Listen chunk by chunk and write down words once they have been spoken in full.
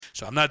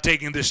So I'm not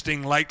taking this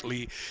thing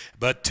lightly,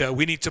 but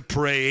we need to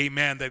pray,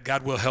 amen, that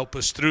God will help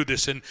us through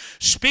this. And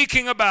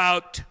speaking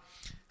about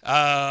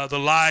the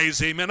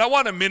lies, amen, I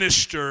want to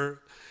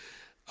minister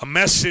a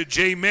message,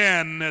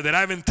 amen, that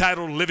I've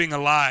entitled Living a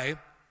Lie.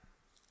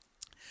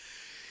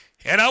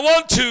 And I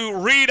want to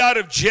read out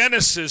of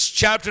Genesis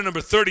chapter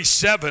number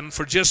 37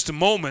 for just a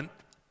moment.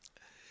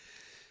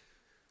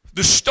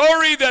 The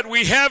story that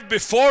we have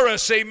before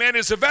us, amen,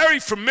 is a very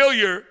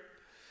familiar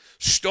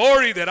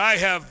story that I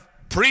have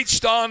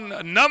preached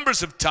on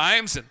numbers of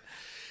times.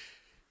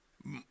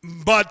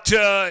 But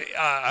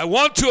I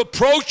want to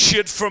approach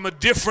it from a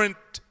different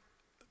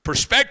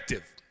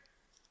perspective.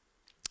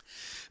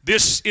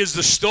 This is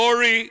the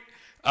story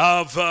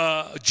of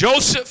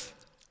Joseph.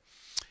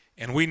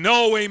 And we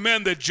know,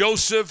 amen, that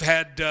Joseph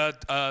had,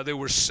 there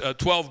were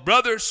 12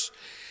 brothers,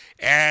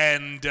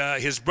 and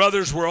his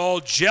brothers were all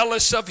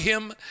jealous of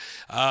him.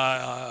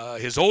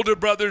 His older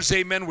brothers,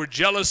 amen, were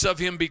jealous of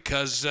him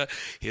because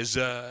his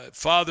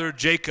father,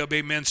 Jacob,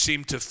 amen,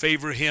 seemed to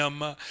favor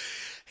him.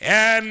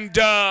 And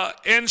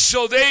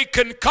so they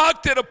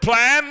concocted a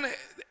plan,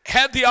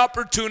 had the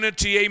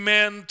opportunity,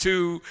 amen,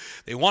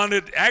 they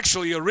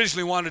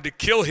originally wanted to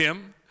kill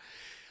him.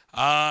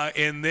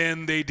 And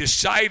then they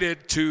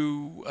decided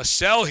to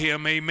sell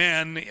him,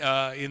 amen,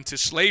 into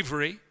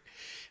slavery,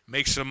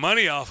 make some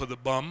money off of the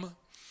bum.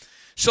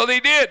 So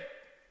they did.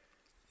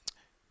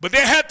 But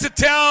they had to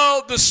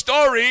tell the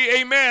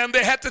story, amen,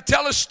 they had to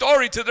tell a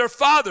story to their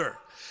father,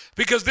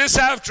 because this,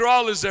 after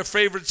all, is their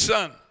favorite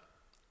son.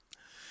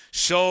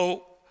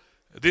 So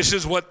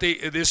this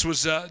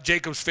was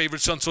Jacob's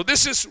favorite son. So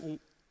this is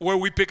where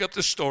we pick up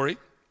the story.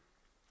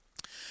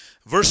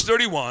 Verse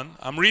 31,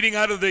 I'm reading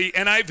out of the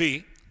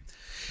NIV.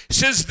 It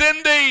says,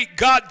 then they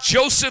got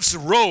Joseph's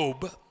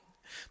robe.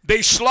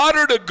 They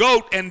slaughtered a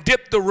goat and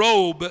dipped the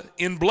robe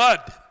in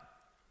blood.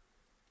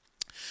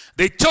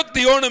 They took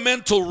the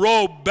ornamental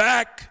robe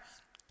back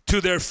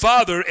to their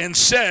father and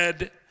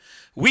said,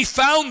 we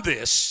found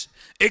this.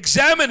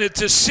 Examine it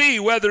to see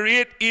whether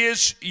it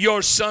is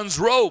your son's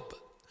robe.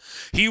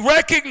 He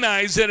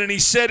recognized it and he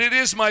said, it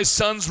is my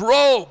son's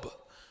robe.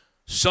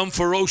 Some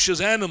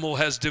ferocious animal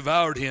has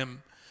devoured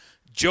him.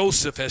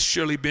 Joseph has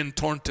surely been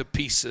torn to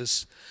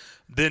pieces.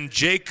 Then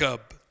Jacob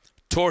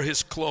tore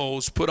his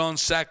clothes, put on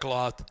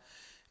sackcloth,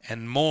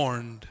 and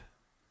mourned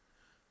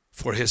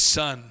for his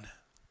son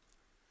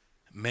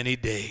many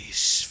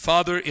days.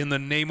 Father, in the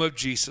name of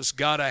Jesus,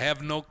 God, I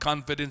have no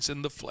confidence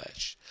in the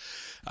flesh.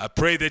 I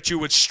pray that you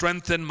would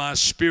strengthen my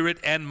spirit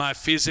and my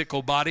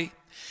physical body,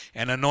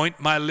 and anoint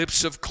my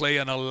lips of clay,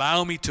 and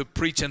allow me to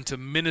preach and to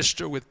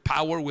minister with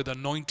power, with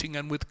anointing,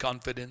 and with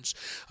confidence.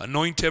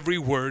 Anoint every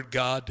word,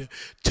 God.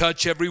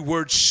 Touch every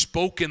word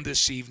spoken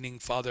this evening,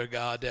 Father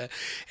God.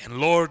 And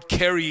Lord,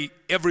 carry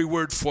every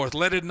word forth.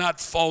 Let it not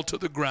fall to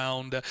the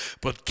ground,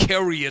 but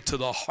carry it to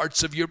the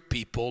hearts of your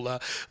people.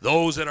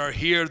 Those that are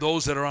here,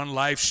 those that are on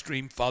live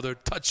stream, Father,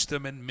 touch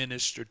them and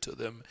minister to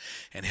them.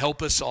 And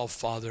help us all,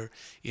 Father,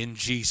 in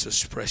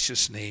Jesus'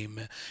 precious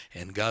name.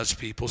 And God's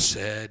people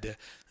said,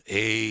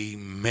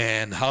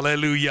 amen.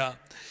 Hallelujah.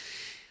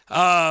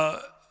 Valerie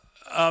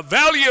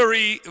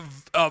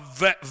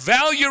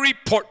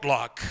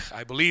Portlock,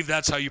 I believe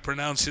that's how you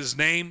pronounce his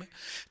name,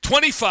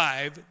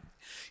 25,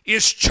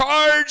 is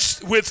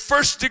charged with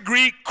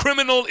first-degree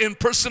criminal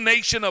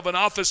impersonation of an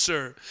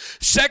officer,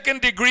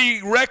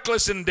 second-degree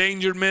reckless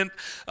endangerment,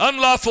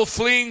 unlawful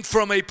fleeing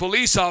from a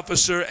police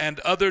officer,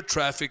 and other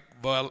traffic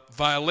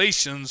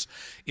violations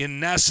in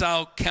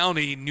Nassau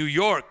County, New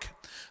York,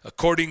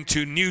 according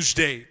to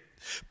Newsday.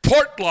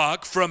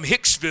 Portlock from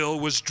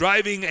Hicksville was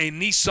driving a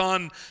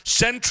Nissan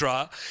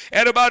Sentra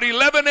at about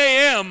 11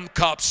 a.m.,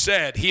 cops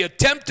said. He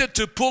attempted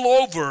to pull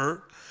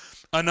over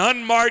an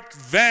unmarked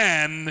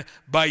van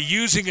by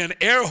using an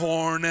air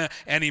horn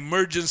and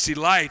emergency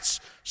lights.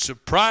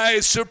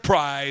 Surprise,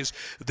 surprise,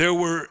 there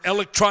were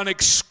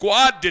electronic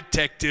squad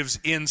detectives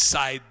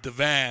inside the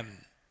van.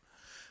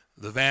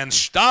 The van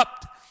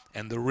stopped,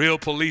 and the real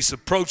police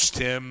approached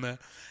him,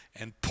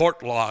 and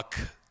Portlock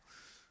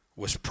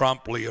was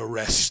promptly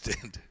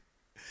arrested.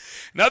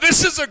 Now,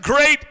 this is a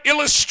great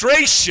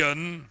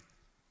illustration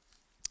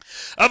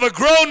of a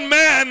grown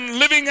man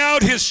living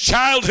out his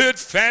childhood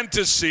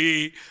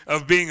fantasy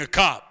of being a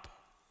cop.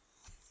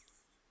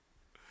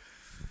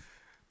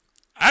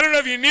 I don't know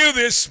if you knew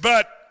this,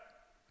 but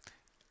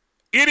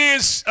it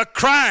is a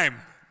crime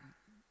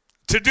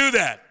to do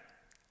that.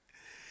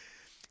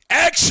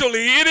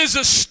 Actually, it is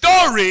a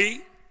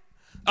story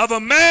of a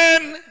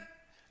man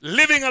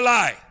living a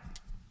lie.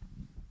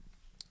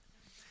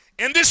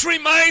 And this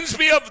reminds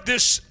me of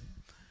this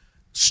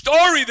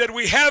story that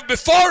we have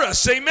before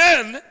us,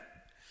 amen,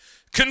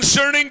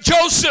 concerning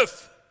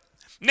Joseph.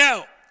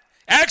 Now,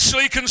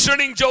 actually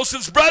concerning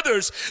Joseph's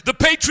brothers, the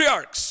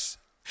patriarchs.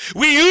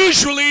 We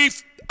usually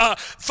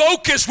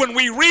focus, when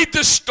we read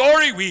this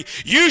story, we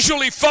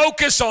usually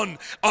focus on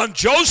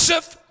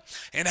Joseph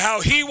and how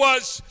he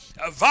was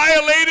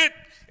violated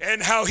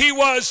and how he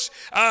was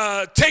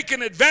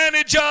taken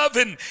advantage of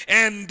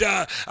and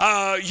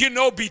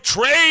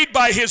betrayed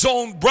by his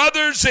own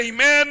brothers,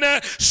 amen,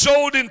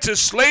 sold into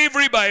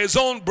slavery by his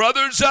own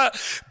brothers.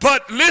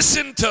 But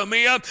listen to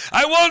me,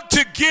 I want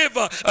to give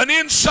an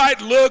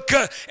inside look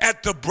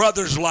at the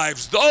brothers'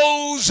 lives,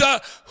 those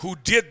who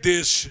did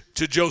this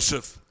to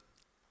Joseph.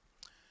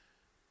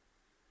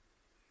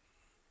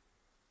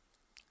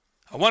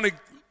 I want to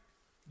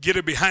get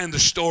it behind the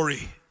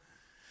story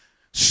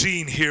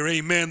scene here,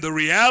 amen. The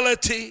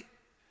reality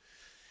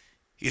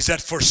is that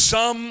for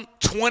some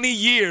 20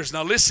 years,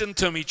 now listen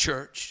to me,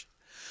 church,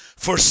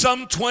 for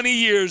some 20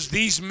 years,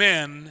 these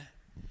men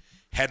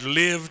had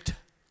lived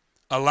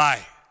a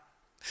lie.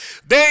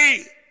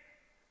 They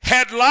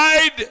had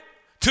lied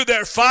to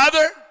their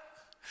father.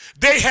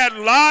 They had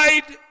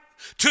lied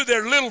to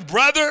their little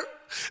brother.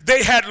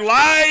 They had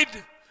lied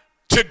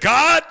to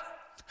God.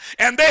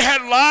 And they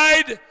had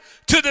lied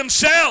to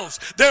themselves.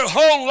 Their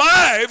whole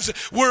lives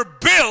were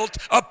built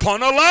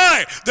upon a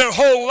lie. Their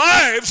whole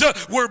lives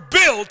were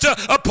built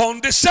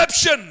upon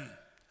deception.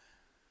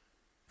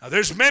 Now,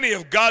 there's many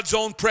of God's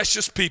own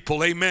precious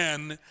people,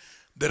 amen,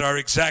 that are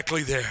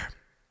exactly there.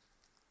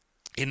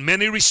 In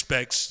many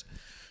respects,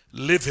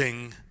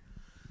 living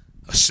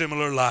a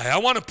similar lie. I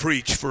want to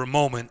preach for a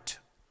moment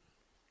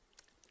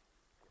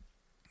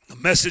a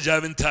message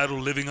I've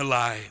entitled Living a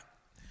Lie.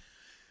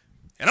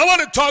 And I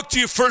want to talk to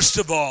you first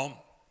of all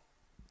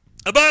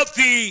about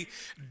the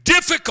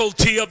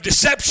difficulty of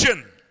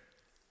deception.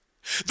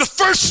 The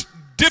first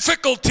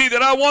difficulty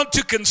that I want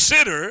to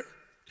consider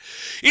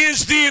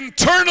is the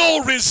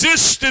internal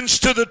resistance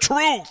to the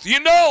truth.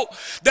 You know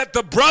that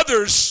the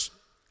brothers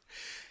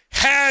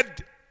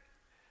had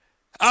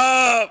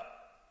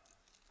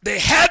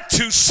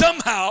to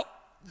somehow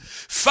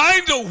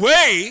find a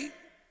way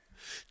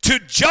to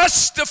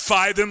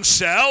justify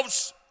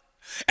themselves,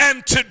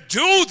 and to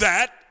do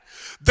that,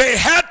 they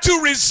had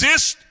to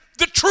resist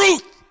the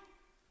truth.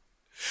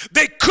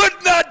 They could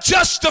not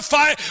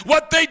justify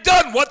what they'd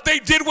done. What they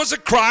did was a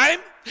crime.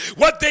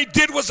 What they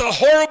did was a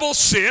horrible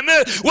sin.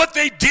 What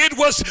they did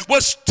was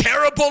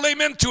terrible,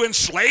 amen, to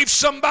enslave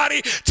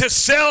somebody, to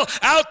sell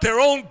out their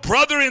own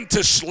brother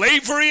into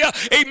slavery,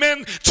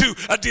 amen, to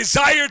a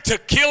desire to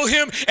kill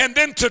him, and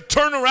then to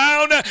turn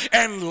around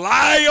and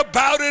lie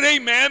about it,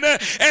 amen.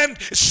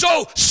 And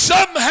so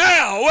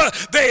somehow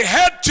they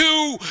had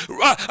to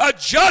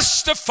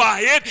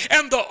justify it,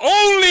 and the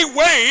only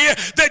way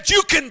that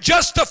you can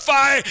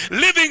justify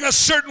living a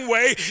certain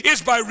way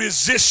is by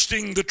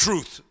resisting the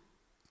truth.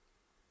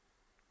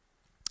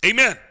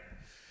 Amen.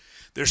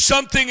 There's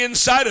something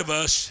inside of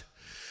us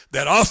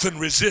that often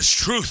resists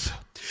truth.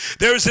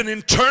 There's an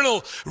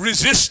internal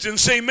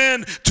resistance,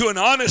 amen, to an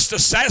honest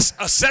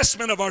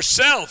assessment of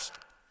ourselves.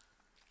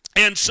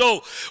 And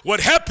so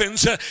what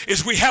happens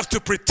is we have to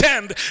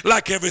pretend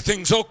like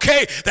everything's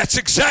okay. That's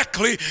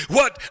exactly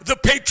what the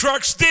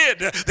patriarchs did.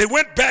 They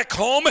went back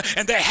home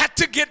and they had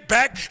to get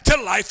back to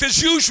life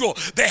as usual.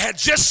 They had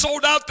just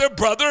sold out their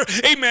brother,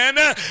 amen,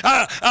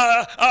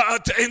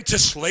 into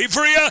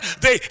slavery.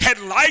 They had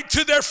lied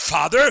to their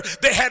father.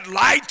 They had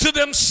lied to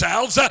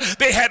themselves.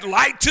 They had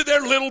lied to their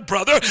little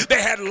brother.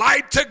 They had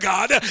lied to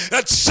God.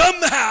 That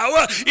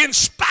somehow, in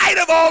spite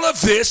of all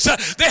of this,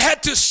 they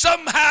had to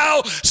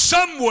somehow,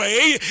 some way,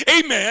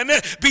 amen,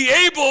 be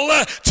able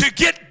to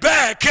get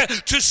back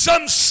to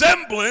some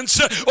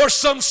semblance or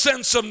some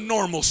sense of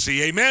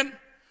normalcy, amen.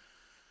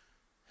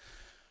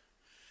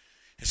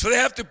 And so they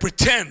have to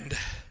pretend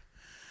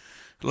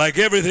like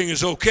everything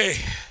is okay.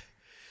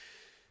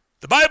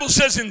 The Bible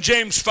says in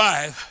James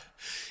 5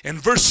 in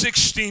verse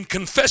 16,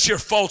 confess your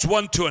faults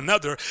one to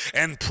another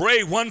and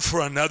pray one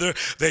for another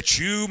that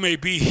you may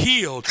be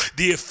healed.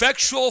 The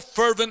effectual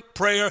fervent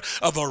prayer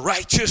of a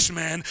righteous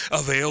man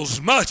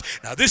avails much.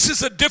 Now this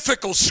is a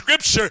difficult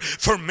scripture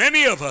for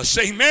many of us.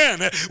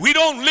 Amen. We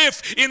don't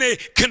live in a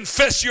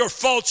confess your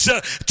faults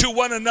to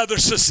one another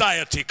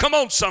society. Come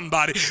on,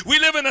 somebody. We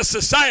live in a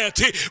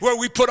society where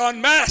we put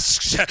on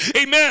masks.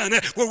 Amen.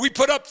 Where we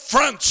put up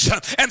fronts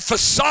and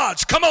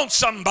facades. Come on,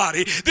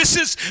 somebody. This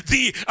is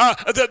the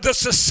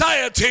society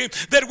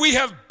that we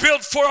have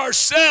built for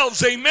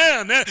ourselves.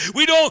 Amen.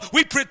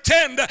 We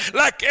pretend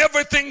like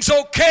everything's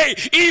okay,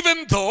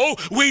 even though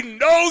we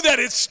know that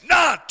it's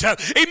not.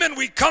 Amen.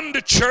 We come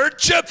to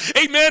church,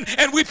 amen,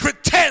 and we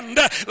pretend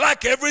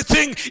like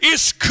everything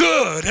is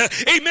good.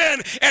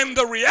 Amen. And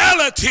the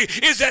reality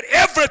is that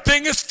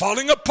everything is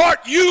falling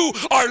apart. You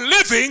are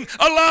living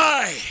a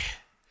lie.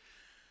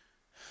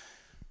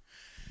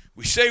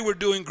 We say we're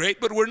doing great,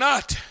 but we're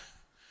not.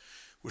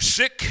 We're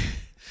sick.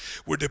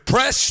 We're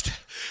depressed.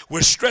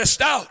 We're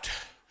stressed out.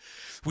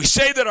 We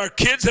say that our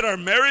kids, that our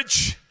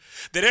marriage,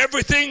 that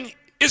everything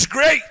is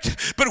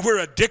great, but we're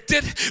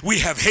addicted. We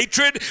have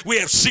hatred. We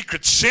have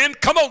secret sin.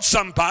 Come on,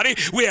 somebody.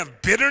 We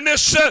have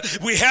bitterness.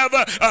 We have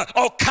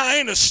all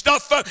kind of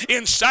stuff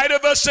inside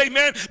of us,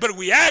 amen, but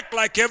we act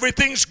like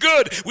everything's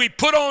good. We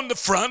put on the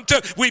front.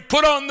 We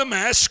put on the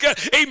mask,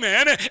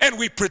 amen, and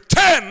we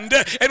pretend,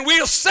 and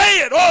we'll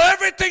say it. Oh,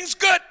 everything's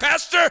good,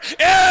 Pastor.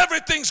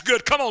 Everything's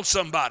good. Come on,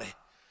 somebody.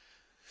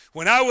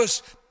 When I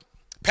was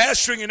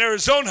pastoring in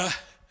Arizona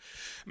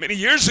many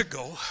years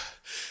ago,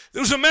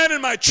 there was a man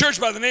in my church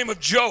by the name of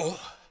Joe.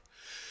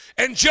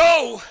 And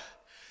Joe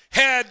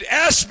had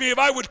asked me if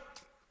I would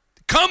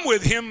come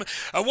with him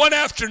one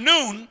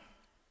afternoon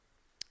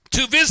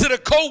to visit a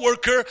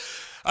co-worker.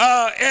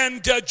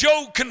 And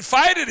Joe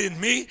confided in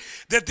me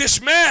that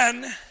this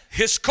man,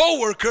 his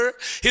co-worker,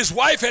 his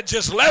wife had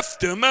just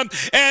left him,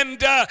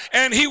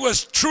 and he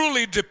was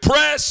truly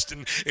depressed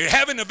and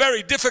having a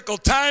very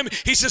difficult time.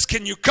 He says,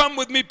 "Can you come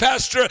with me,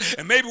 Pastor,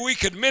 and maybe we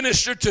could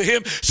minister to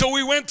him?" So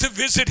we went to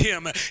visit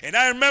him, and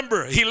I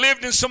remember he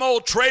lived in some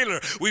old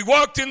trailer. We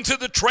walked into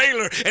the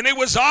trailer, and it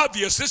was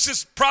obvious. This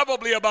is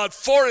probably about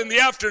 4 in the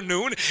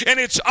afternoon,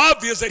 and it's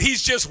obvious that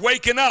he's just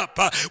waking up.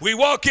 We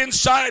walk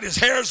inside, his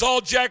hair's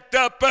all jacked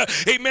up.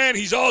 Amen.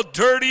 He's all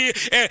dirty,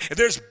 and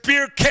there's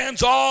beer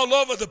cans all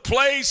over the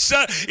place.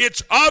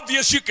 It's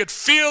obvious. You could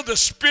feel the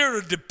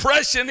spirit of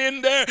depression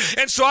in there.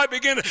 And so I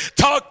began to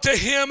talk to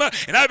him,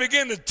 and I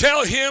began to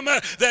tell him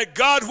that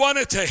God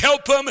wanted to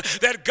help him,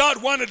 that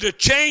God wanted to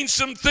change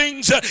some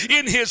things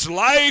in his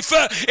life.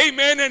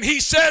 Amen. And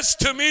he says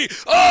to me,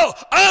 "Oh,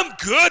 I'm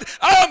good.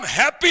 I'm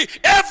happy.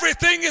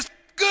 Everything is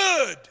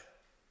good."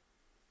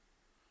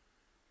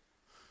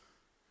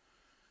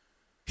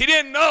 He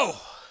didn't know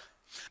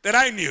that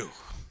I knew.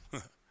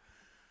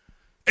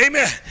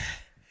 Amen.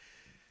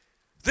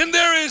 Then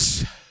there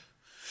is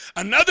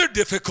another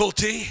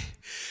difficulty,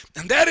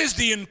 and that is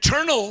the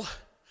internal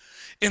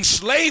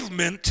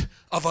enslavement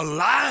of a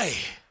lie.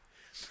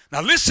 Now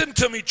listen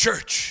to me,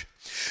 church.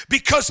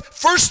 Because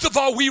first of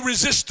all, we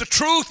resist the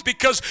truth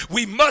because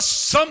we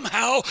must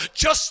somehow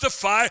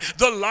justify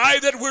the lie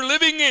that we're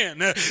living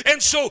in.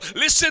 And so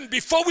listen,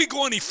 before we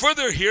go any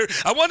further here,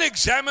 I want to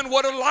examine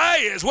what a lie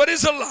is. What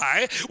is a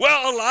lie?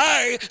 Well, a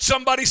lie,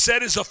 somebody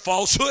said, is a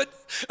falsehood,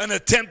 an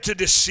attempt to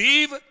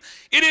deceive.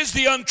 It is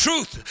the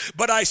untruth.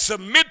 But I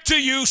submit to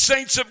you,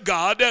 saints of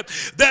God,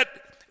 that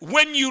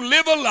when you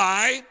live a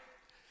lie,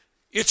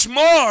 it's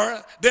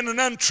more than an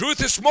untruth.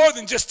 It's more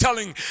than just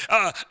telling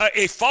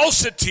a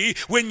falsity.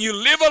 When you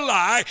live a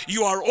lie,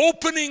 you are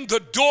opening the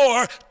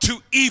door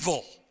to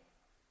evil.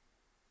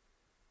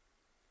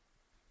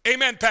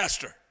 Amen,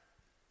 Pastor.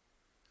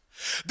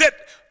 That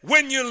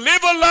when you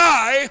live a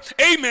lie,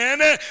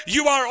 amen,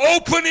 you are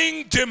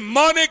opening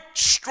demonic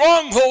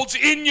strongholds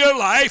in your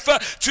life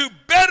to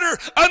better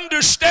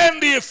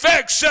understand the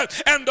effects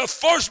and the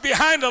force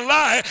behind a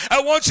lie. I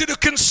want you to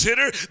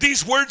consider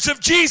these words of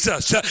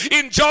Jesus.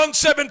 In John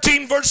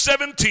 17, verse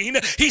 17,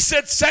 he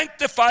said,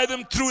 "Sanctify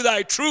them through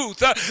thy truth.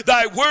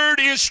 Thy word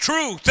is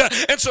truth."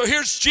 And so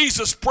here's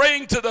Jesus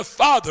praying to the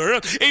Father.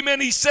 Amen.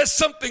 He says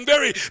something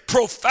very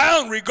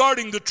profound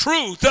regarding the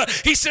truth.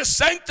 He says,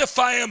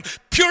 "Sanctify them,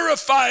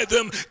 purify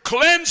them,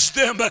 cleanse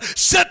them,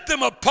 set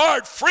them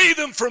apart, free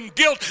them from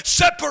guilt,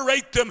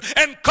 separate them,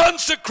 and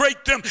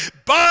consecrate them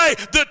by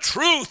the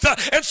truth."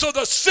 And so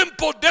the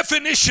simple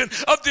definition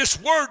of this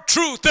word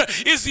truth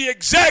is the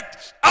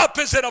exact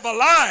opposite of a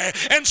lie.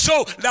 And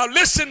so now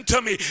listen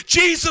to me.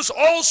 Jesus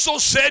also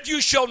said, "You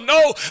shall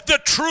know the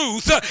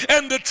truth,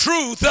 and the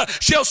truth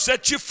shall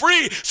set you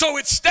free." So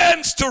it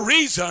stands to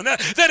reason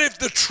that if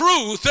the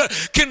truth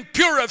can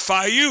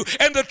purify you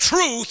and the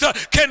truth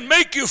can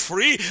make you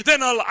free,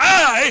 then a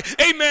lie,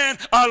 amen,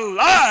 a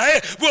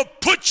lie will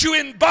put you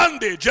in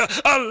bondage.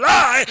 A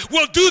lie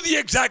will do the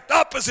exact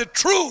opposite.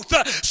 Truth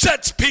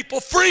sets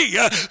people free.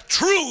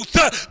 Truth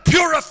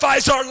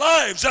purifies our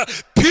lives.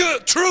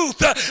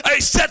 Truth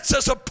sets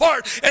us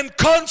apart and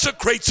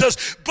consecrates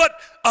us. But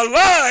a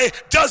lie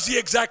does the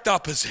exact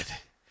opposite.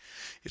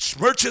 It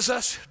smirches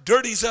us,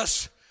 dirties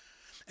us,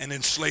 and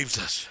enslaves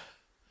us.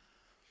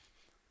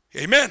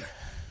 Amen.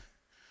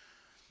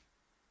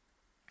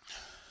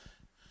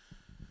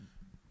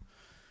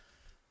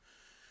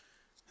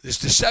 This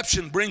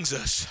deception brings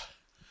us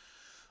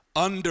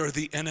under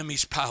the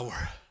enemy's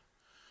power.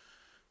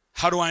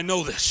 How do I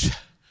know this?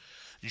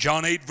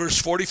 John 8, verse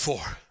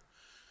 44.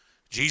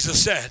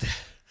 Jesus said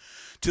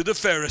to the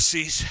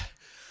Pharisees,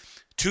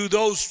 to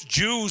those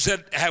Jews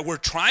that were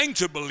trying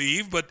to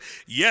believe, but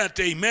yet,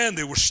 amen,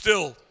 they were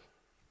still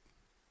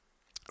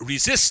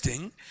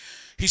resisting.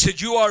 He said,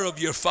 "You are of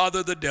your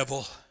father the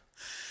devil.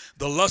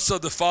 The lusts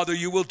of the father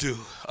you will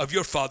do, of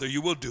your father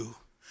you will do.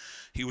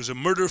 He was a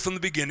murderer from the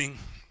beginning,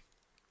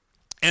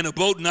 and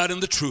abode not in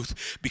the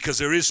truth, because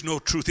there is no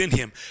truth in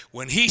him."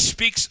 When he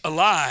speaks a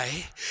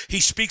lie,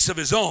 he speaks of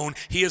his own.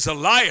 He is a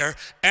liar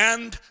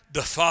and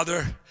the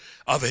father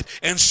of it.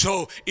 And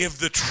so if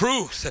the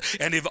truth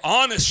and if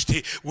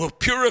honesty will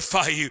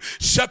purify you,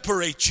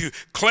 separate you,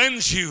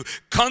 cleanse you,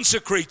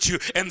 consecrate you,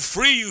 and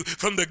free you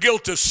from the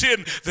guilt of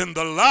sin, then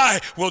the lie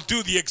will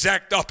do the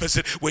exact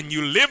opposite. When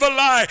you live a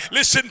lie,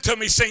 listen to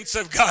me, saints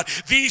of God,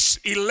 these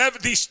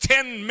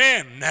 10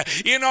 men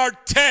in our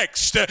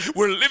text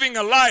were living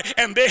a lie,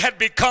 and they had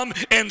become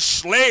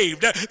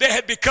enslaved. They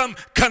had become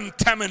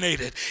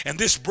contaminated. And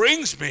this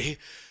brings me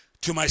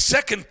to my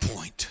second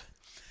point.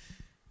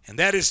 And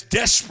that is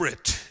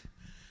desperate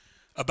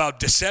about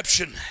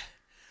deception.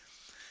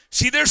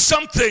 See, there's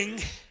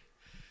something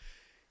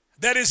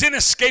that is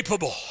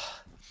inescapable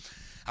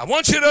I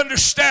want you to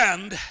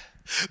understand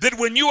that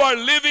when you are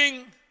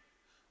living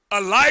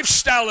a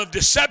lifestyle of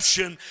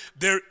deception,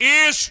 there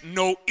is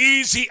no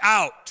easy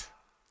out.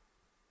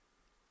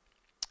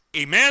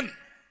 Amen.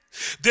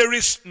 There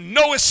is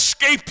no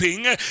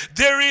escaping.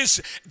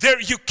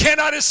 You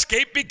cannot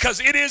escape,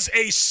 because it is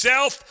a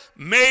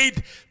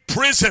self-made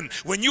prison.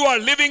 When you are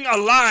living a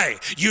lie,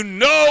 you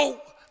know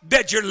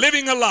that you're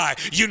living a lie.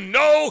 You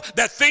know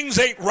that things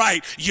ain't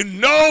right. You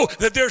know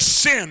that there's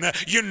sin.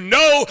 You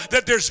know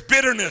that there's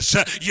bitterness.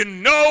 You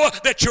know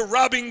that you're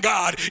robbing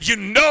God. You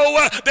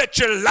know that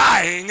you're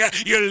lying.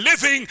 You're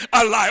living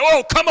a lie.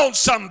 Oh, come on,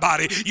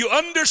 somebody. You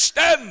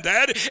understand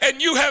that, and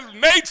you have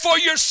made for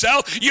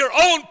yourself your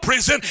own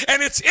prison,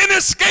 and it's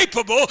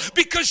inescapable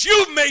because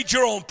you've made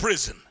your own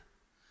prison.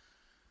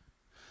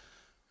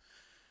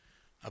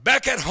 Now,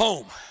 back at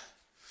home,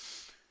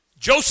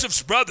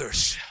 Joseph's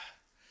brothers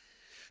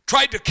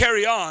tried to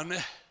carry on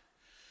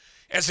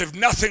as if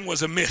nothing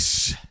was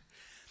amiss.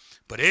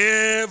 But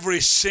every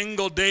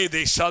single day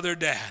they saw their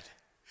dad.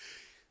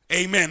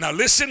 Amen. Now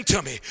listen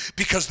to me,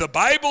 because the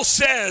Bible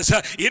says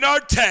in our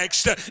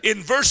text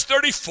in verse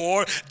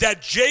 34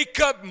 that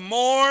Jacob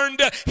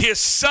mourned his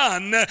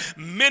son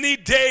many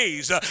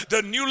days.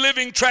 The New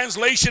Living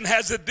Translation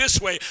has it this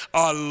way: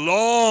 a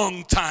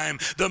long time.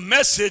 The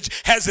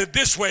Message has it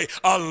this way: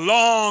 a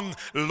long,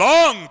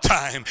 long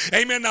time.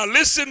 Amen. Now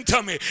listen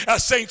to me,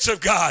 saints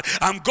of God.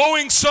 I'm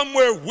going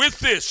somewhere with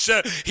this.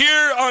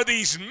 Here are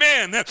these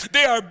men.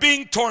 They are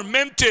being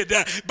tormented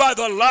by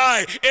the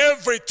lie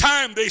every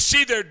time they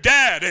see their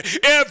dad,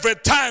 every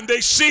time they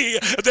see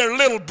their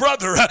little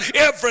brother,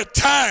 every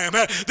time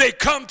they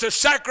come to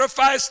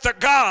sacrifice to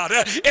God,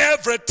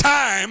 every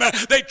time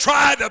they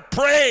try to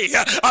pray,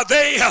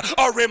 they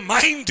are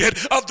reminded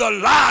of the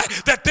lie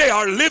that they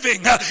are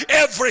living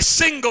every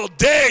single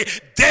day,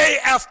 day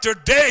after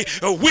day,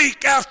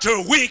 week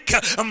after week,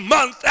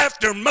 month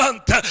after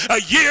month,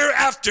 year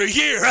after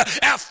year,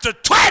 after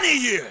 20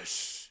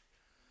 years,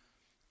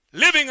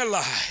 living a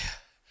lie,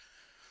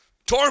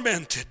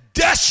 tormented,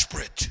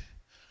 desperate,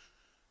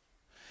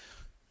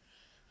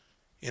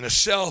 in a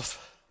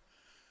self-made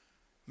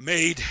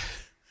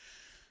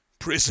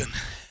prison.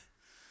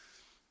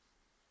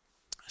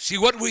 See,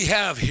 what we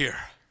have here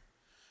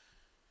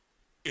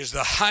is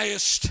the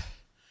highest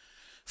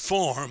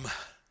form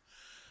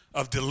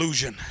of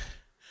delusion.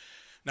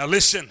 Now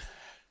listen,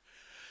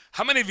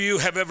 how many of you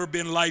have ever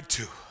been lied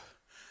to?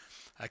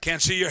 I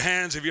can't see your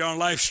hands if you're on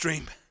live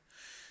stream.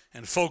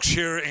 And folks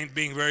here ain't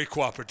being very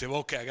cooperative.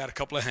 Okay, I got a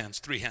couple of hands,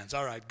 3 hands.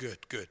 All right, good,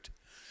 good.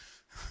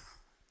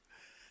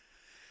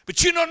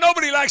 But you know,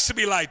 nobody likes to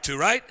be lied to,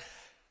 right?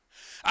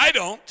 I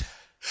don't.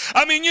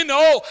 I mean, you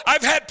know,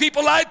 I've had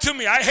people lie to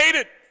me. I hate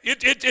it.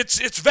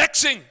 It's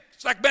vexing.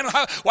 It's like, man,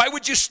 why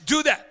would you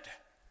do that?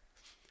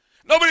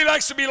 Nobody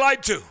likes to be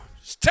lied to.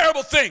 It's a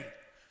terrible thing.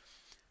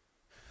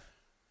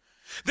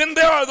 Then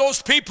there are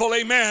those people,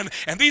 amen,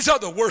 and these are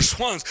the worst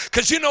ones.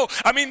 Because, you know,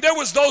 I mean, there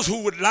was those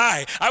who would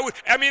lie. I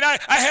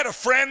had a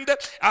friend,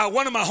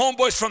 one of my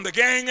homeboys from the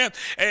gang,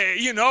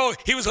 you know,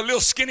 he was a little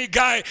skinny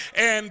guy,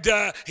 and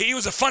he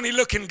was a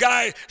funny-looking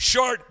guy,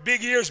 short,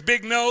 big ears,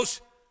 big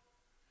nose,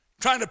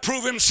 trying to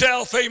prove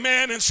himself,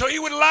 amen. And so he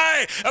would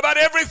lie about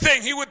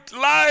everything. He would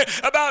lie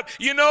about,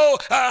 you know,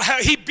 how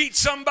he beat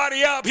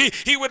somebody up.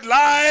 He would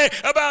lie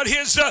about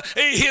his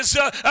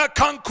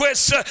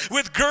conquests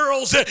with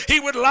girls. He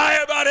would lie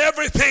about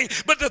everything.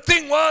 But the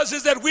thing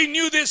is that we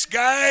knew this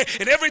guy,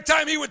 and every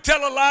time he would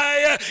tell a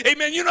lie,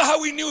 amen, you know how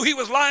we knew he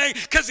was lying?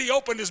 Because he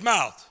opened his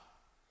mouth.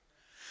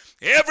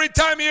 Every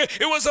time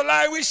it was a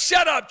lie, we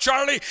shut up,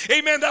 Charlie.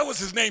 Amen, that was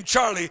his name,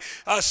 Charlie.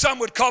 Some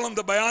would call him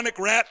the bionic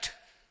rat.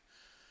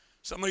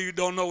 Some of you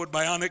don't know what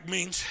bionic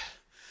means.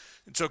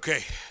 It's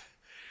okay.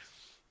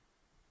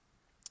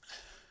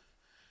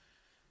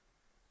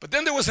 But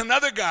then there was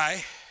another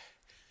guy.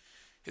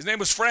 His name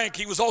was Frank.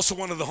 He was also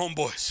one of the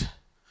homeboys.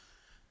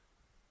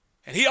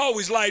 And he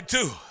always lied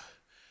too.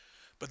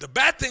 But the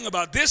bad thing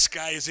about this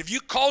guy is if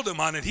you called him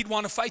on it, he'd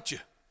want to fight you.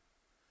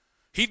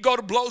 He'd go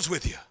to blows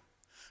with you.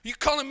 You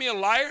calling me a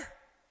liar?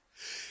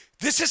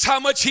 This is how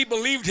much he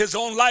believed his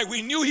own lie.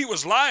 We knew he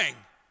was lying.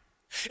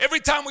 Every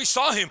time we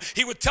saw him,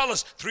 he would tell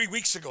us 3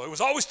 weeks ago. It was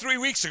always 3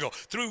 weeks ago.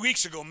 3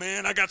 weeks ago,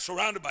 man, I got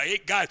surrounded by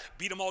 8 guys,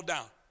 beat them all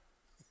down.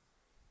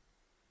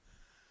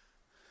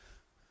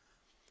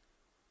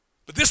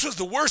 But this was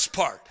the worst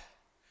part.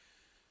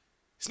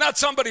 It's not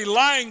somebody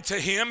lying to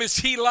him, it's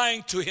he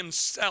lying to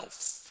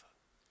himself.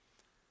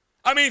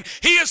 I mean,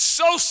 he is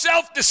so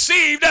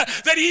self-deceived that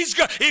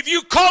if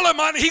you call him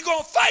on it, he's going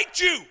to fight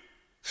you.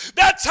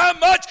 That's how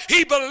much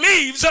he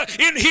believes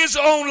in his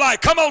own lie.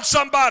 Come on,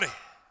 somebody.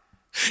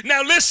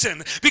 Now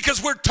listen,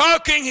 because we're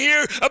talking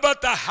here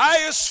about the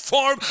highest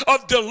form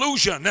of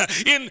delusion.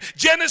 In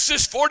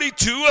Genesis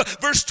 42,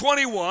 verse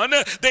 21,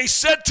 they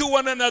said to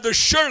one another,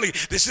 surely,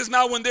 this is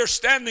now when they're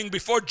standing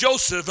before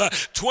Joseph,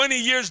 20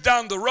 years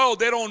down the road.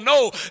 They don't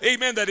know,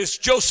 amen, that it's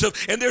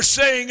Joseph. And they're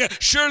saying,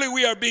 surely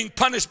we are being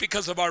punished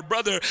because of our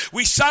brother.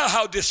 We saw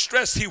how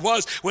distressed he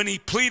was when he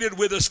pleaded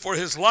with us for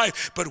his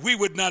life, but we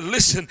would not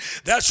listen.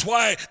 That's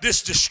why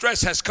this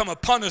distress has come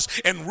upon us.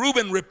 And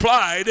Reuben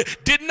replied,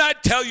 didn't I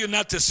tell you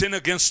not to sin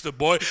against the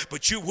boy,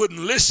 but you wouldn't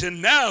listen.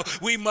 Now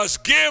we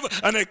must give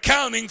an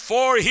accounting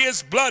for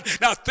his blood.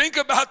 Now think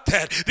about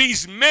that.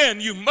 These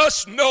men, you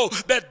must know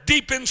that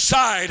deep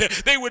inside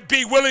they would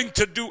be willing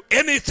to do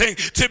anything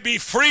to be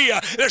free.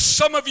 There's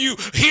some of you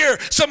here,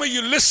 some of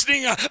you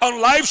listening on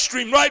live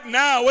stream right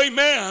now,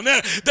 amen,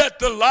 that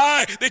the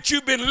lie that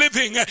you've been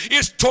living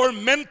is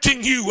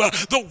tormenting you.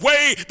 The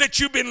way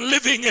that you've been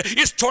living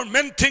is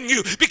tormenting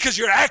you because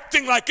you're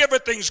acting like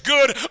everything's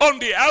good. On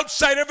the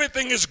outside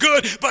everything is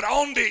good, but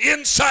on the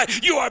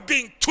inside you are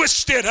being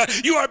twisted,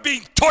 you are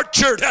being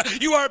tortured,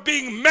 you are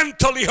being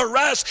mentally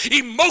harassed,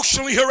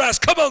 emotionally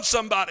harassed. Come on,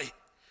 somebody.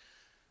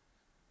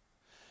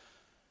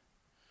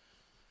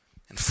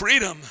 And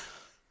freedom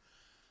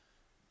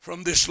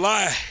from this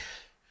lie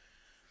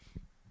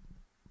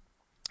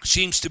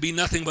seems to be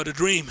nothing but a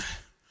dream.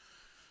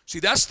 See,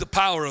 that's the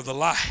power of the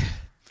lie,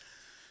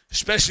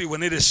 especially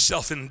when it is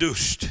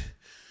self-induced.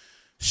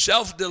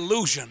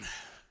 Self-delusion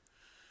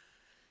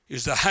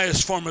is the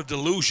highest form of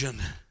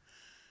delusion,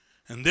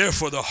 and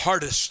therefore the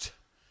hardest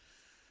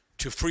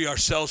to free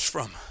ourselves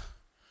from.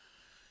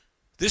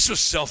 This was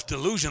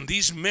self-delusion.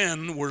 These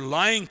men were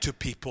lying to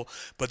people,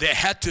 but they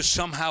had to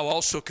somehow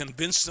also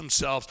convince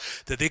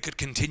themselves that they could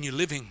continue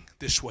living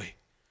this way.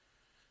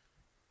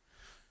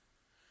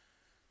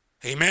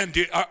 Amen.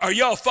 Are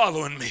y'all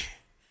following me?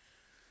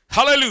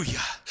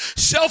 Hallelujah.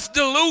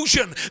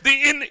 Self-delusion.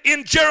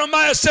 In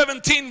Jeremiah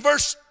 17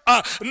 verse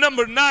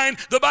number 9,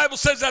 the Bible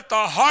says that the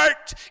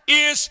heart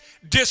is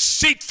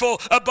deceitful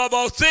above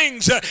all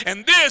things.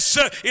 And this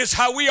is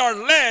how we are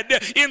led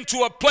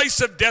into a place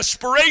of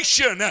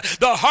desperation.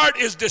 The heart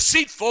is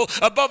deceitful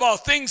above all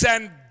things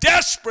and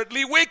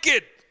desperately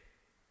wicked.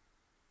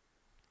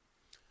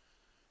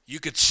 You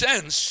could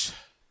sense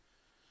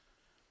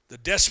the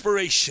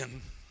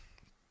desperation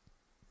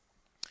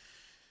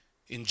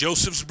in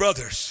Joseph's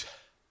brothers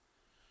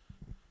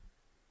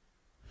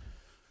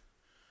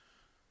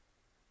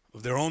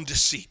of their own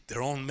deceit,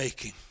 their own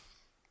making.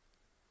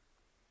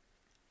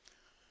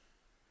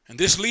 And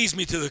this leads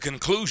me to the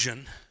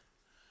conclusion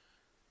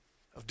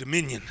of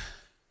dominion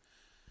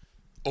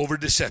over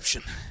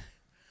deception.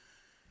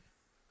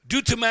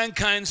 Due to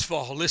mankind's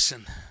fall,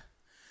 listen,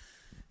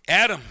 in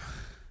Adam,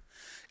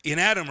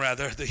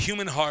 the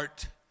human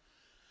heart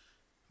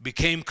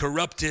became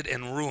corrupted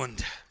and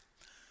ruined.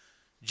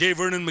 J.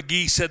 Vernon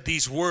McGee said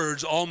these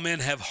words, all men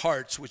have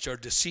hearts which are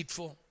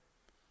deceitful,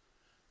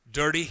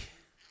 dirty,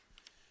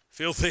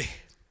 filthy,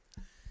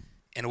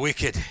 and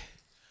wicked.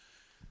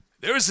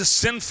 There is a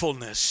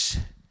sinfulness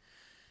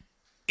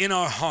in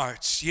our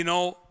hearts. You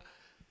know,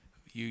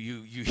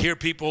 you hear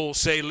people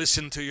say,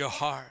 listen to your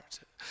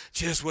heart.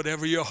 Just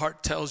whatever your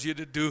heart tells you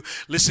to do.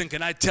 Listen,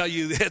 can I tell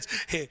you this?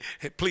 Hey,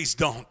 please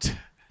don't.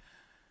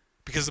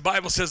 Because the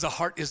Bible says the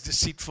heart is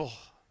deceitful.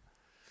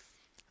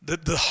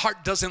 The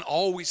heart doesn't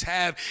always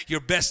have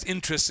your best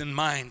interests in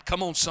mind.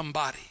 Come on,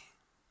 somebody.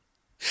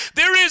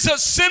 There is a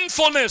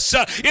sinfulness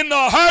in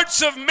the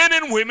hearts of men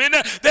and women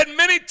that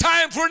many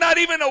times we're not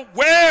even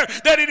aware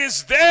that it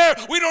is there.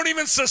 We don't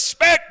even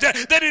suspect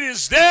that it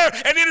is there.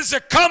 And it is a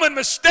common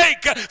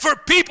mistake for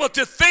people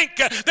to think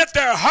that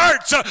their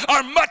hearts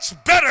are much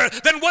better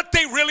than what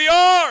they really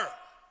are.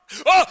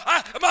 Oh,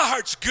 my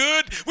heart's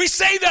good. We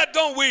say that,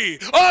 don't we?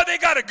 Oh, they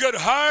got a good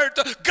heart.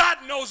 God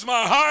knows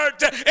my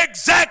heart.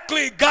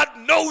 Exactly. God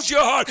knows your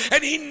heart.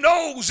 And he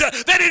knows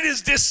that it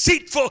is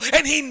deceitful.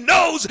 And he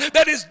knows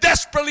that it's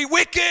desperately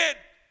wicked.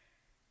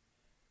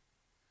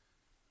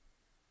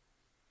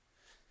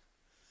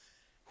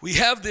 We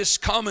have this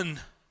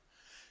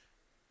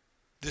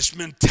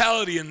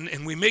mentality,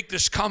 and we make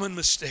this common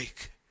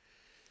mistake.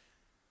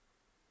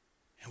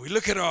 And we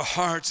look at our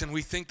hearts and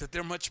we think that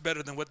they're much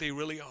better than what they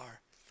really are.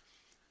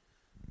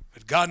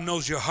 But God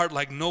knows your heart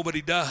like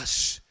nobody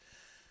does.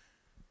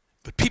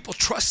 But people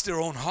trust their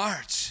own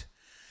hearts.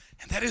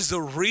 And that is the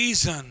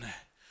reason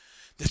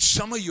that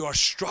some of you are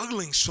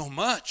struggling so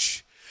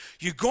much.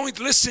 You're going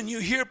to listen, you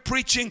hear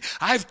preaching.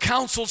 I've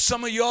counseled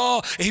some of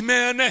y'all,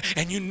 amen,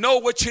 and you know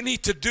what you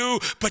need to do,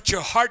 but your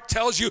heart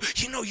tells you,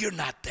 you know, you're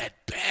not that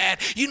bad.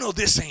 You know,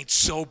 this ain't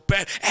so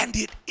bad. And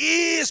it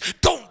is.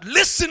 Don't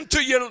listen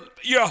to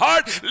your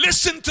heart.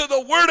 Listen to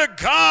the word of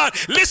God.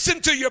 Listen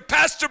to your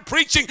pastor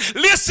preaching.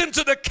 Listen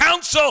to the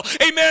counsel,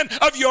 amen,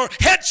 of your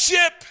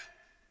headship.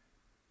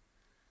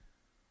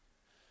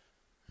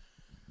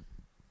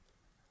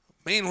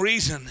 Main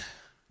reason,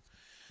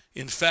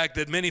 in fact,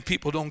 that many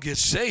people don't get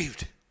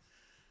saved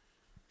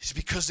is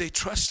because they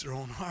trust their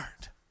own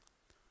heart.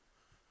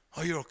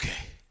 Oh, you're okay.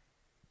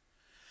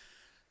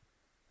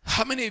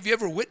 How many of you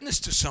ever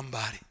witnessed to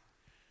somebody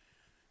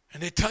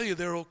And they tell you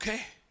they're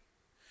okay.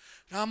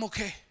 No, I'm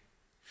okay.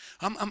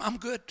 I'm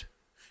good.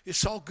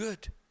 It's all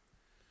good.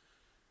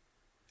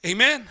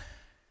 Amen.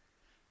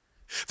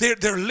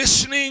 They're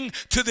listening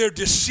to their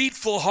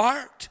deceitful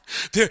heart.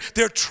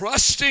 They're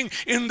trusting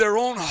in their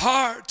own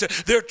heart.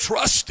 They're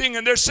trusting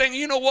and they're saying,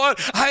 you know what?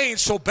 I ain't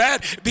so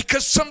bad.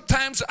 Because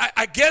sometimes,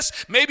 I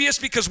guess, maybe it's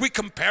because we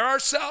compare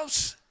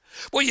ourselves.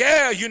 Well,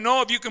 yeah, you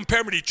know, if you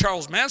compare me to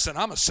Charles Manson,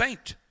 I'm a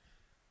saint.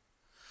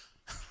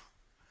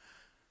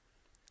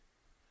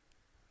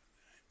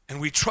 And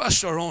we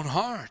trust our own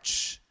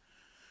hearts.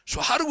 So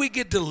how do we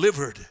get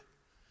delivered?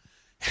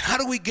 And how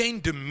do we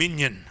gain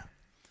dominion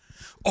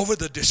over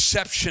the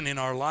deception in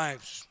our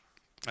lives?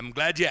 I'm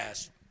glad you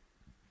asked.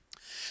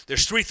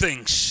 There's three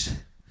things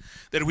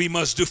that we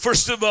must do.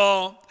 First of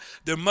all,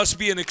 there must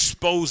be an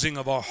exposing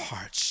of our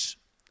hearts.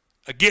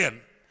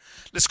 Again,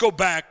 let's go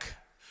back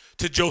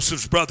to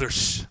Joseph's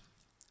brothers.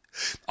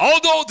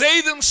 Although they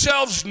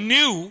themselves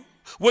knew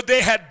what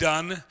they had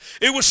done,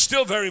 it was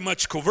still very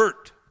much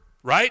covert,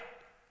 right?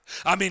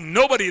 I mean,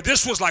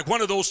 this was like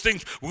one of those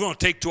things we're going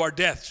to take to our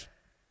deaths.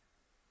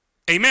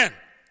 Amen.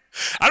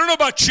 I don't know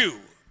about you,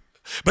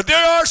 but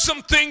there are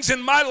some things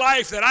in my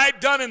life that I've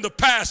done in the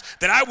past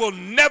that I will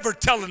never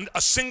tell a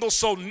single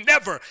soul.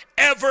 Never,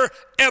 ever,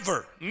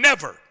 ever,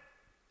 never.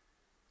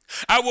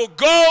 I will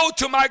go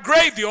to my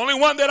grave. The only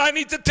one that I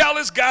need to tell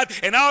is God,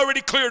 and I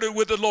already cleared it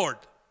with the Lord.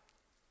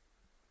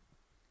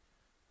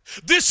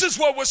 This is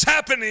what was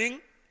happening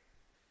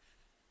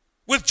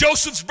with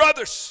Joseph's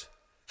brothers.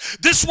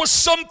 This was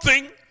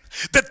something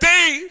that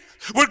they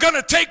were going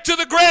to take to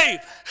the grave.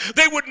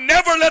 They would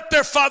never let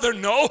their father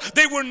know.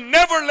 They would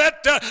never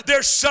let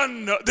their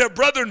son, their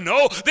brother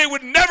know. They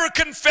would never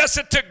confess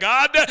it to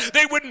God.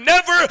 They would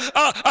never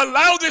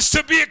allow this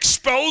to be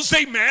exposed.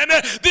 Amen.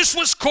 This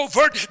was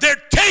covert.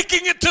 They're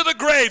taking it to the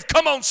grave.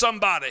 Come on,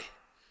 somebody.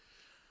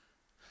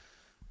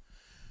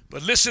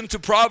 But listen to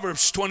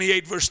Proverbs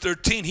 28, verse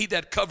 13. He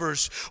that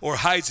covers or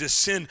hides his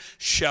sin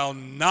shall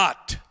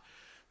not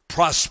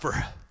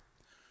prosper.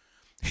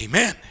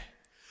 Amen.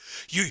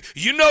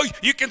 You know,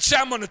 you can say,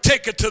 I'm going to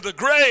take it to the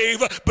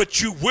grave, but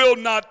you will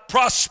not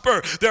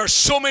prosper. There are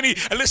so many,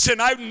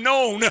 listen, I've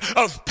known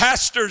of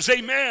pastors,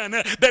 amen,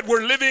 that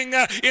were living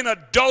in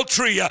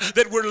adultery,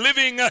 that were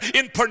living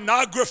in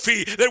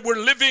pornography, that were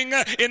living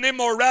in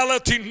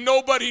immorality.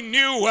 Nobody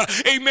knew,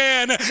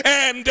 amen,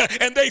 and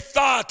they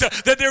thought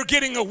that they're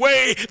getting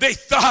away. They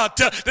thought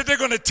that they're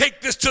going to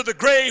take this to the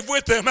grave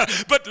with them.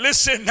 But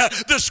listen,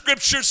 the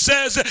scripture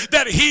says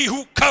that he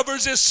who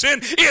covers his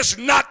sin is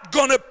not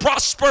going to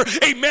prosper.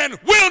 Amen.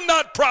 Will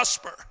not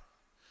prosper.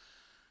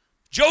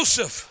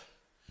 Joseph,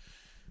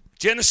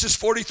 Genesis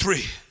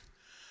 43,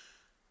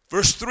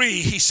 verse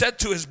 3, he said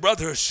to his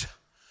brothers,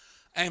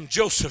 I am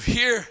Joseph.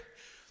 Here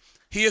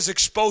he is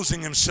exposing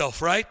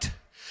himself, right?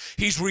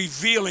 He's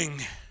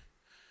revealing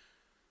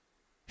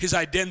his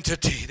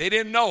identity. They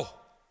didn't know,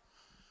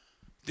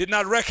 did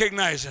not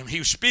recognize him. He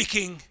was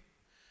speaking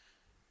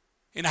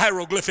in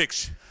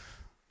hieroglyphics.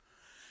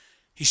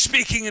 He's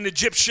speaking in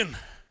Egyptian.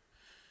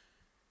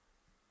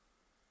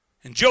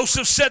 And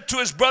Joseph said to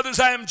his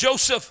brothers, I am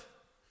Joseph.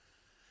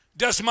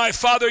 Does my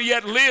father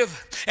yet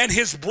live? And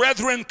his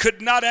brethren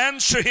could not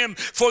answer him,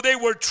 for they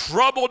were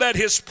troubled at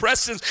his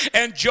presence.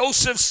 And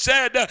Joseph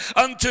said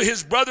unto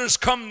his brothers,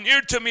 come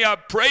near to me, I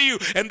pray you.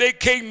 And they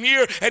came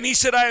near, and he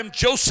said, I am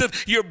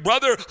Joseph, your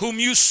brother, whom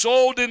you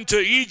sold into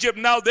Egypt.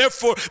 Now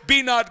therefore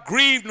be not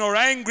grieved nor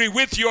angry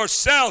with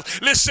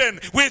yourselves. Listen,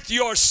 with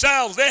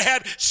yourselves. They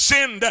had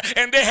sinned,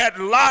 and they had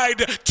lied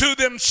to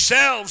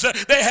themselves.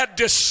 They had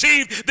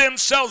deceived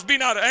themselves. Be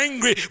not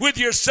angry with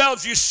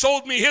yourselves. You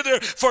sold me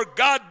hither, for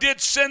God did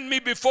send me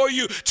before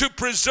you to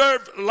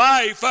preserve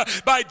life.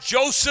 By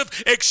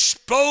Joseph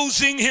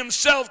exposing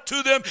himself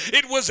to them,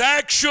 it was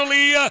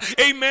actually,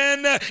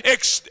 amen,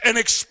 an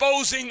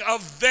exposing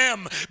of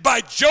them. By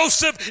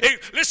Joseph,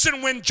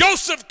 listen, when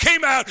Joseph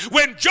came out,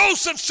 when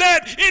Joseph said,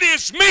 it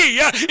is me,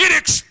 it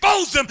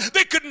exposed them.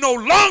 They could no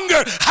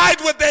longer hide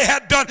what they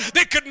had done.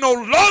 They could no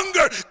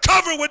longer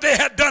cover what they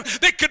had done.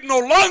 They could no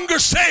longer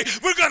say,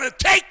 we're going to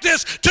take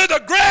this to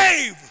the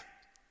grave.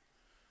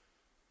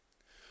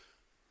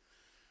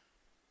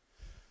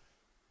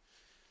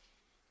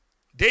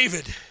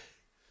 David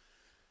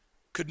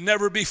could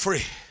never be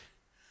free.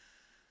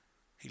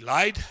 He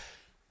lied,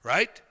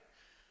 right?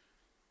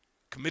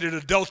 Committed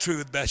adultery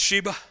with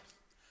Bathsheba,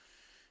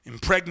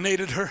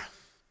 impregnated her,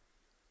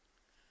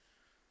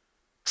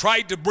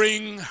 tried to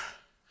bring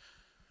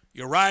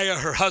Uriah,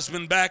 her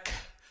husband, back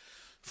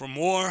from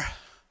war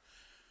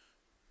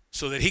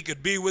so that he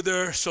could be with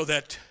her, so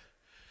that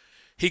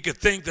he could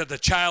think that the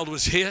child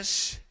was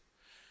his.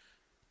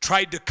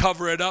 Tried to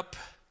cover it up,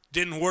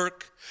 didn't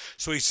work.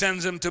 So he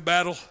sends him to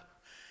battle,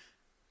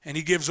 and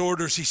he gives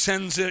orders.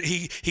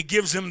 He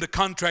gives him the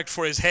contract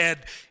for his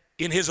head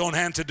in his own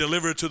hand to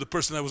deliver it to the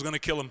person that was going to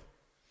kill him.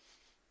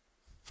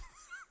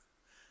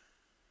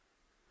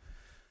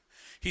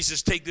 He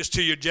says, take this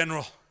to your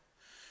general.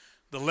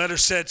 The letter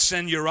said,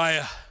 send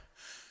Uriah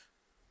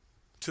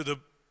to the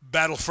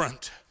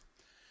battlefront.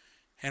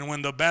 And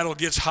when the battle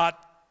gets hot,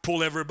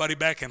 pull everybody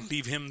back and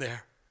leave him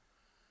there.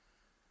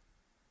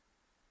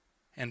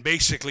 And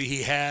basically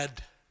he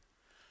had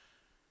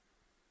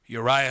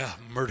Uriah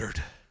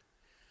murdered.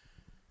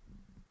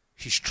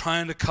 He's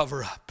trying to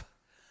cover up,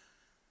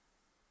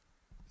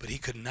 but he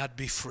could not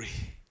be free.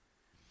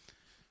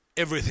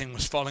 Everything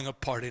was falling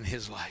apart in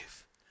his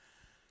life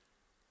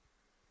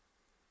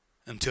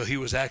until he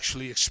was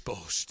actually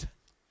exposed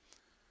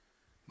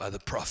by the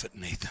prophet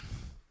Nathan.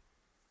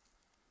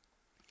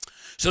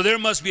 So there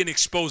must be an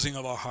exposing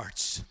of our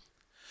hearts.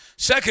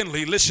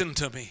 Secondly, listen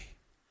to me.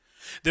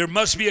 There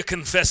must be a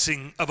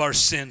confessing of our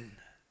sin.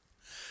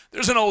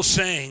 There's an old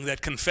saying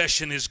that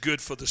confession is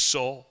good for the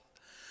soul.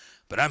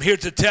 But I'm here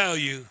to tell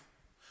you,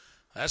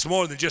 that's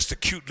more than just a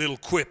cute little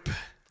quip.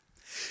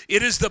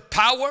 It is the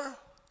power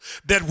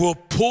that will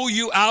pull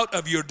you out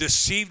of your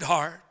deceived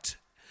heart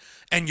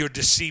and your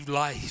deceived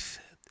life.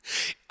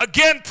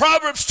 Again,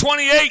 Proverbs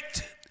 28.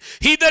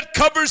 He that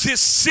covers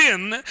his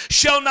sin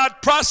shall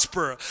not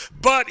prosper,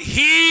 but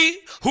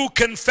he who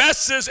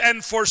confesses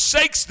and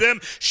forsakes them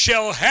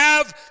shall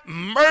have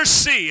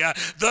mercy.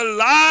 The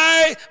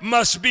lie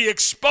must be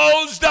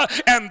exposed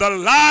and the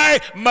lie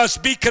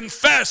must be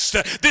confessed.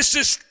 This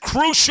is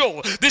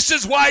crucial. This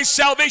is why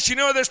salvation,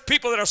 there's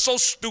people that are so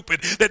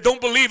stupid that don't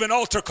believe in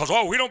altar because,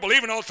 we don't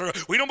believe in altar.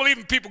 We don't believe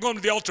in people going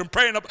to the altar and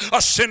praying up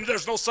a sin.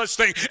 There's no such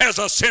thing as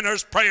a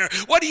sinner's prayer.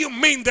 What do you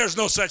mean there's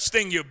no such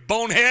thing, you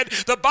bonehead?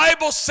 The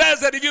Bible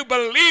says that if you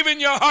believe in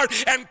your heart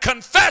and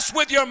confess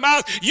with your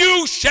mouth,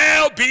 you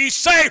shall be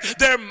saved.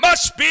 There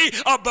must be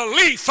a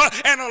belief,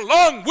 and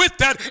along with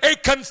that, a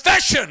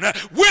confession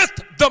with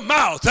the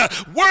mouth.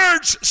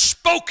 Words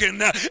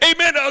spoken,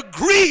 amen,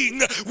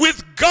 agreeing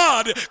with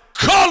God,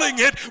 calling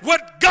it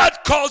what God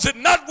calls it,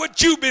 not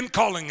what you've been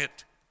calling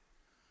it.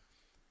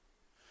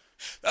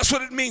 That's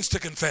what it means to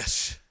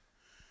confess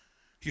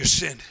your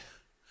sin.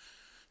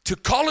 To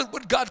call it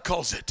what God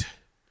calls it.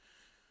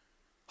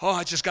 Oh,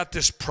 I just got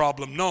this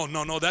problem. No.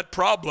 That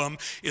problem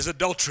is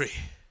adultery.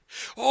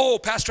 Oh,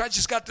 Pastor, I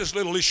just got this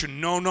little issue.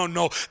 No.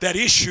 That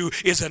issue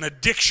is an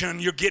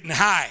addiction. You're getting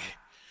high.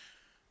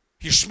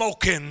 You're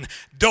smoking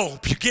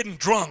dope. You're getting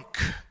drunk.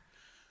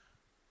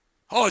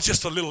 Oh, it's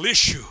just a little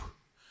issue.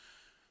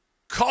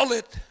 Call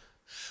it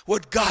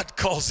what God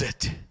calls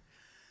it.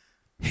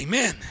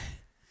 Amen.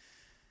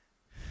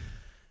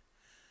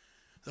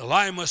 The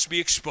lie must be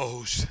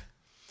exposed,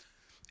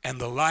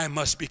 and the lie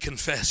must be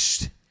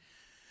confessed.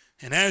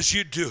 And as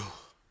you do,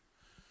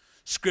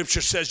 Scripture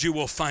says you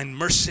will find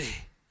mercy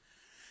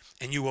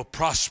and you will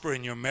prosper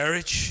in your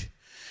marriage.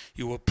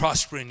 You will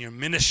prosper in your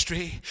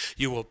ministry.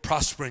 You will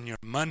prosper in your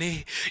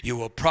money. You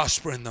will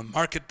prosper in the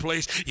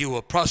marketplace. You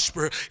will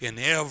prosper in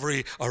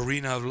every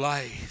arena of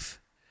life.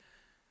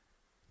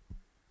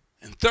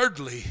 And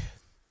thirdly,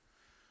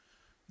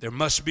 there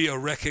must be a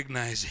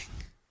recognizing,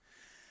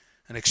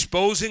 an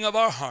exposing of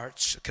our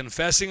hearts, a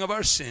confessing of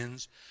our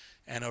sins,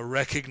 and a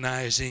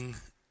recognizing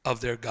of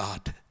their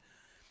God.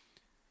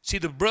 See,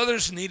 the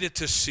brothers needed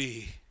to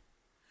see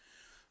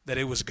that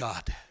it was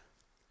God.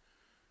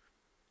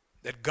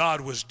 That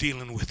God was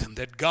dealing with them.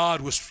 That God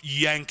was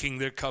yanking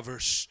their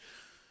covers.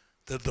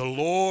 That the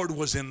Lord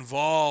was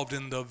involved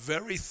in the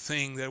very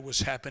thing that was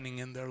happening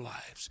in their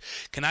lives.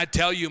 Can I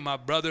tell you, my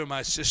brother,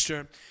 my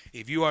sister,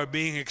 if you are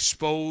being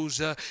exposed,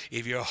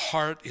 if your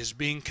heart is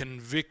being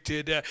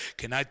convicted,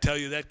 can I tell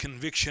you that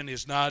conviction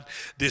is not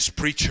this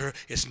preacher,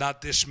 it's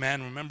not this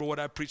man. Remember what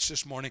I preached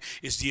this morning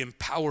is the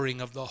empowering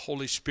of the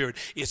Holy Spirit.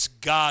 It's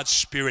God's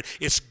Spirit.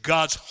 It's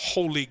God's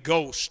Holy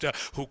Ghost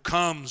who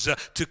comes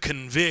to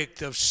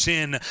convict of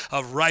sin,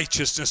 of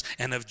righteousness,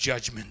 and of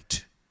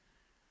judgment.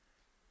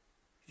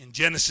 In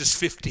Genesis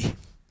 50,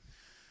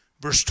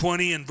 verse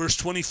 20 and verse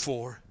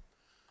 24,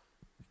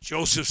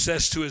 Joseph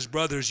says to his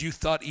brothers, you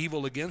thought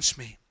evil against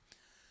me,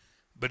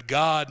 but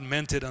God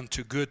meant it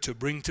unto good to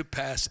bring to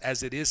pass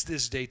as it is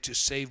this day to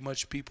save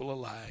much people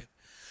alive.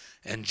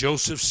 And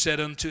Joseph said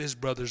unto his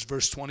brothers,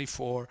 verse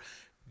 24,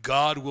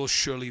 God will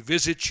surely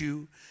visit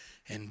you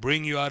and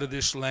bring you out of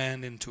this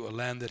land into a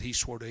land that he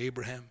swore to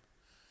Abraham,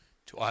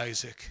 to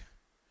Isaac,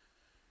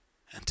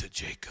 and to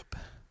Jacob.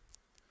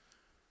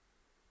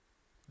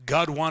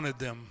 God wanted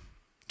them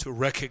to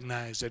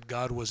recognize that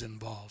God was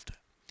involved.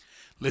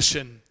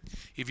 Listen,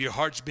 if your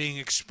heart's being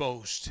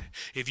exposed,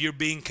 if you're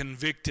being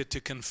convicted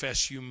to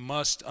confess, you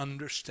must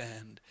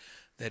understand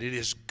that it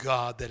is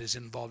God that is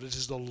involved. It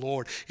is the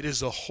Lord. It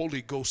is the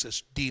Holy Ghost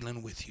that's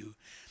dealing with you.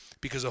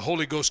 Because the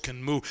Holy Ghost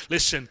can move.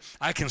 Listen,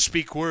 I can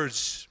speak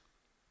words.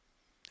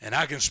 And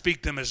I can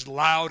speak them as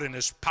loud and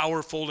as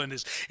powerful and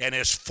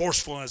as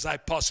forceful as I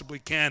possibly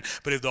can.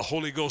 But if the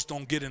Holy Ghost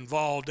don't get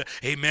involved,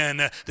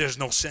 amen, there's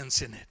no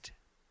sense in it.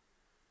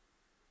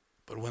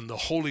 But when the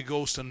Holy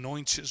Ghost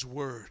anoints his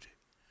word,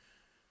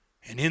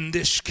 and in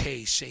this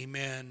case,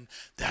 amen,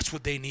 that's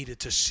what they needed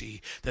to see.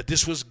 That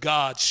this was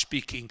God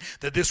speaking.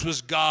 That this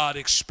was God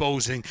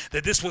exposing.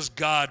 That this was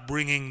God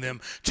bringing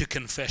them to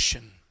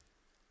confession.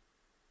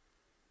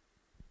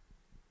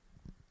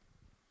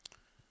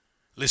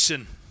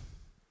 Listen.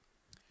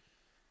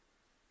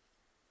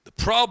 The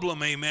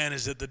problem, amen,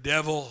 is that the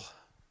devil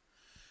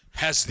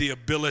has the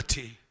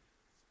ability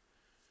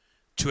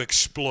to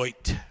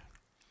exploit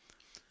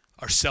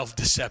our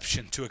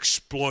self-deception, to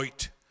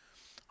exploit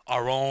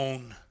our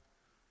own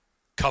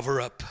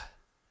cover-up.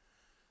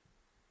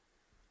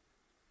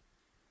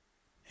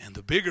 And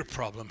the bigger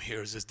problem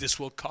here is that this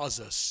will cause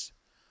us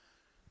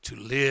to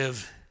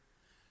live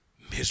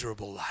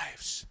miserable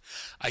lives.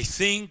 I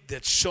think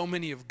that so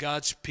many of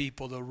God's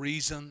people, the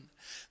reason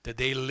that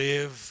they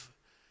live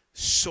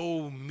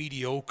so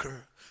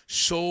mediocre,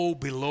 so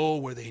below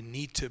where they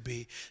need to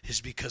be, is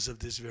because of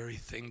this very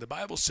thing. The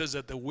Bible says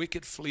that the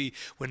wicked flee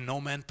when no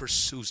man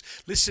pursues.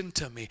 Listen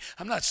to me.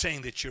 I'm not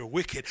saying that you're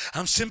wicked.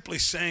 I'm simply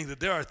saying that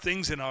there are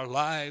things in our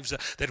lives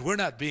that we're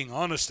not being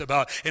honest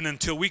about. And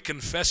until we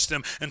confess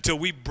them, until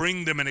we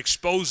bring them and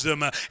expose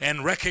them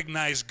and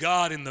recognize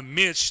God in the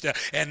midst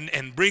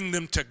and bring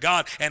them to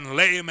God and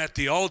lay them at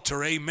the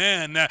altar,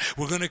 amen,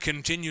 we're going to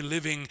continue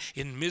living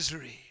in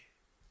misery.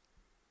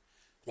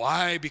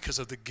 Why? Because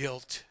of the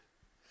guilt.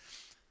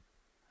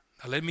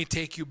 Now let me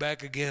take you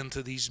back again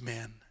to these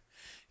men.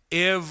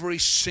 Every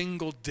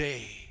single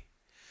day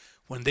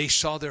when they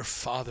saw their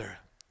father,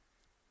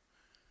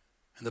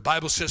 and the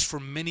Bible says for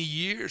many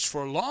years,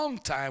 for a long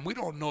time, we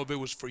don't know if it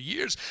was for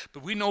years,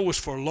 but we know it was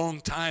for a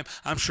long time.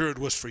 I'm sure it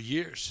was for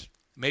years,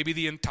 maybe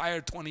the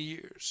entire 20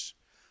 years.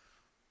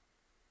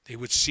 They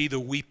would see the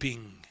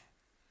weeping,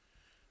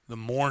 the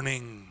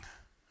mourning,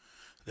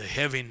 the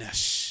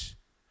heaviness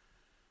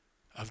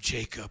of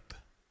Jacob.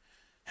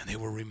 And they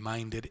were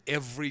reminded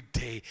every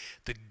day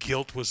the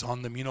guilt was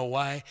on them. You know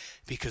why?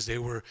 Because they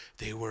were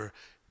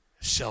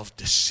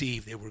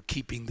self-deceived. They were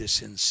keeping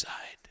this inside.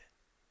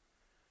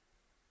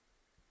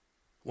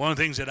 One of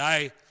the things that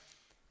I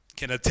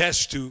can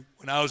attest to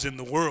when I was in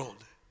the world,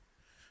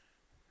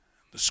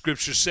 the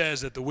scripture says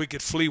that the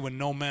wicked flee when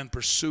no man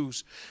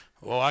pursues.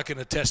 Well, I can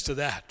attest to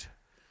that.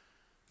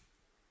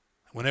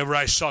 Whenever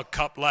I saw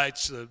cop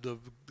lights, the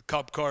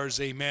cop cars,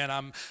 amen,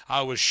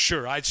 I was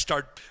sure I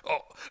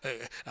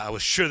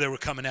was sure they were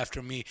coming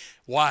after me.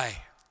 Why?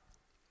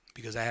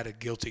 Because I had a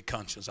guilty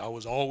conscience. I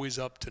was always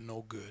up to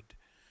no good.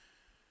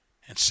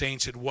 And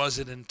saints, it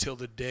wasn't until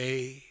the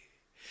day,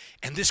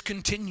 and this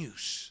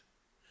continues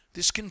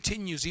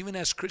even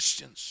as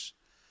Christians.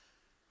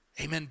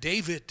 Amen.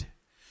 David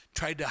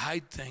tried to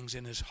hide things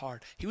in his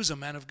heart. He was a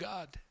man of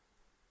God.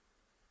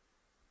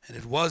 And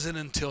it wasn't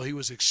until he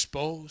was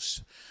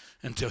exposed,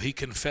 until he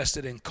confessed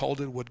it and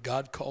called it what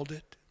God called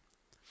it,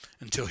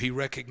 until he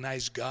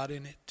recognized God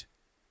in it.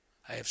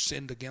 I have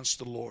sinned against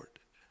the Lord.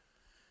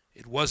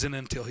 It wasn't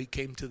until he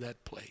came to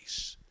that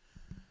place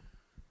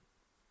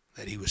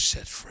that he was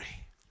set free.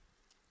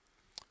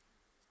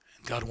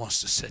 And God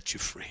wants to set you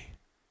free.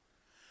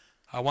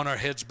 I want our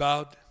heads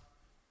bowed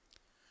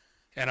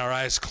and our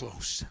eyes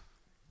closed.